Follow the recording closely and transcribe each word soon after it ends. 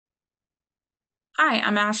Hi,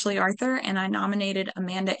 I'm Ashley Arthur, and I nominated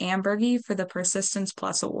Amanda Amburgey for the Persistence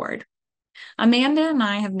Plus Award. Amanda and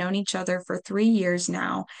I have known each other for 3 years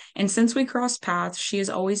now, and since we crossed paths, she has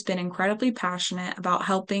always been incredibly passionate about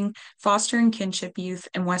helping foster and kinship youth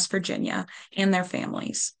in West Virginia and their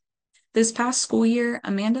families. This past school year,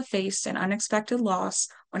 Amanda faced an unexpected loss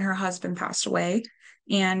when her husband passed away,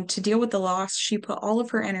 and to deal with the loss, she put all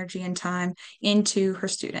of her energy and time into her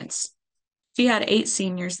students. She had 8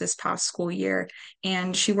 seniors this past school year,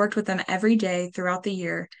 and she worked with them every day throughout the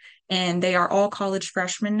year. And they are all college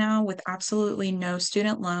freshmen now with absolutely no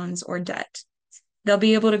student loans or debt. They'll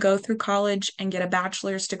be able to go through college and get a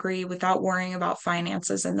bachelor's degree without worrying about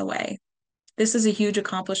finances in the way. This is a huge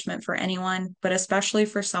accomplishment for anyone, but especially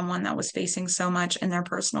for someone that was facing so much in their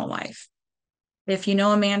personal life. If you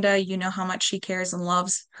know Amanda, you know how much she cares and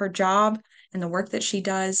loves her job and the work that she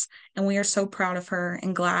does. And we are so proud of her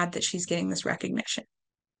and glad that she's getting this recognition.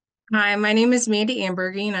 Hi, my name is Mandy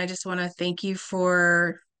Amburgey, and I just want to thank you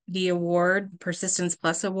for the award, Persistence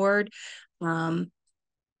Plus Award. Um,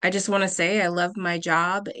 I just want to say I love my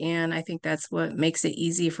job, and I think that's what makes it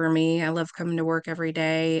easy for me. I love coming to work every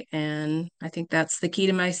day, and I think that's the key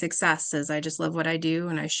to my success is I just love what I do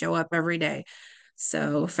and I show up every day.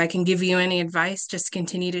 So if I can give you any advice, just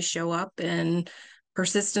continue to show up, and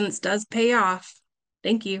persistence does pay off.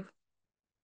 Thank you.